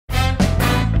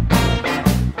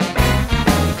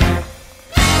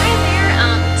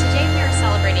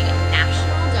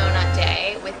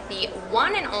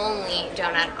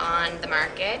on the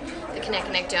market, the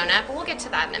Kinnikinnick Doughnut, but we'll get to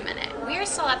that in a minute. We are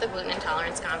still at the Gluten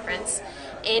Intolerance Conference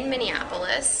in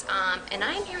Minneapolis, and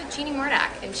I'm here with Jeanne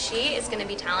Murdock, and she is going to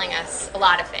be telling us a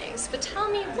lot of things. But tell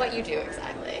me what you do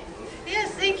exactly.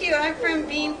 Yes, thank you. I'm from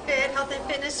BeanFit, Health and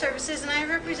Fitness Services, and I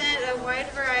represent a wide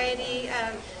variety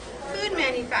of food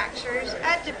manufacturers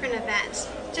at different events.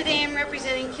 Today I'm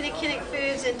representing Kinnikinnick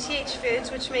Foods and TH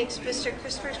Foods, which makes Mr.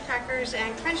 Crispers crackers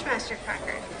and Crunchmaster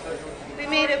crackers. We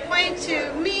made a point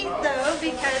to meet, though,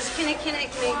 because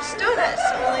Kinnikinnick makes donuts,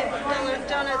 only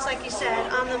donuts, like you said,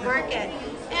 on the market.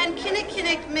 And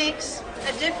Kinnikinnick makes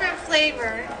a different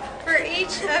flavor for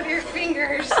each of your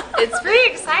fingers. It's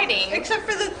pretty exciting. Except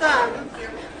for the thumb.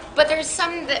 But there's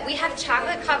some that we have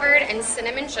chocolate covered and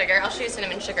cinnamon sugar. I'll show you a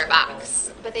cinnamon sugar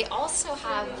box. But they also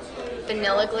have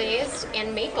vanilla glazed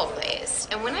and maple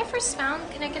glazed. And when I first found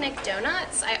Kinnikinnick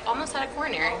Doughnuts, I almost had a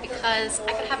coronary because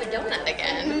I could have a donut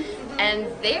again. And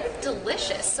they're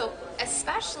delicious. So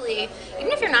especially,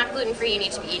 even if you're not gluten-free, you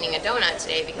need to be eating a donut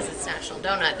today because it's National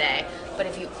Donut Day. But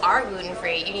if you are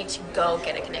gluten-free, you need to go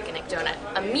get a Kinnikinnick Doughnut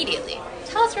immediately.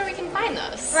 Tell us where we can find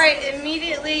those. Right,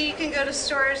 immediately you can go to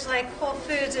stores like Whole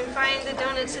Foods and find the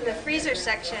donuts in the freezer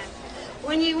section.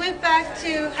 When you went back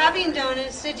to having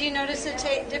donuts, did you notice a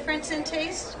difference in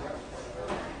taste?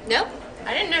 Nope,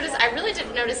 I didn't notice. I really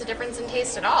didn't notice a difference in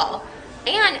taste at all.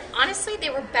 And honestly, they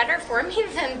were better for me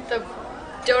than the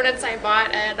donuts I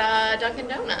bought at Dunkin'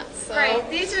 Donuts. So. Right,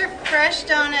 these are fresh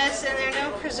donuts and there are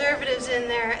no preservatives in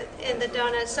there in the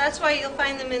donuts. That's why you'll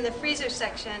find them in the freezer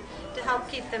section to help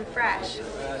keep them fresh.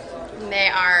 They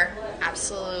are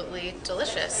absolutely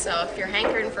delicious. So if you're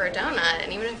hankering for a donut,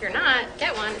 and even if you're not,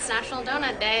 get one. It's National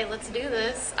Donut Day. Let's do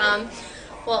this.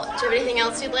 Well, do you have anything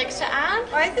else you'd like to add?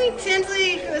 Well, I think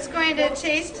Tinsley was going to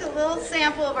taste a little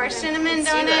sample of our cinnamon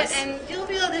donut, and you'll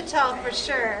be able to tell for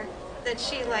sure that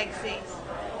she likes these.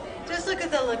 Just look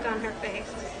at the look on her face.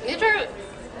 These are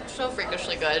so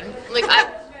freakishly good. Like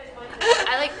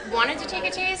I wanted to take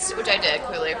a taste, which I did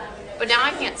clearly, but now I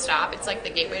can't stop. It's like the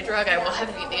gateway drug. I will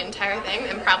have to eat the entire thing,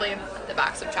 and probably the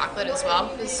box of chocolate as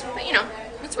well. Because you know,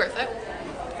 it's worth it.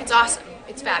 It's awesome.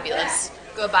 It's fabulous.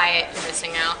 Go buy it. You're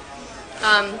missing out.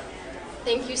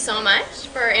 Thank you so much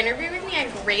for interviewing with me. I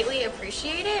greatly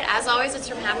appreciate it. As always, it's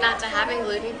from have not to having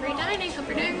gluten-free dining. Hope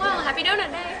you're doing well. Happy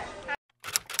Donut Day.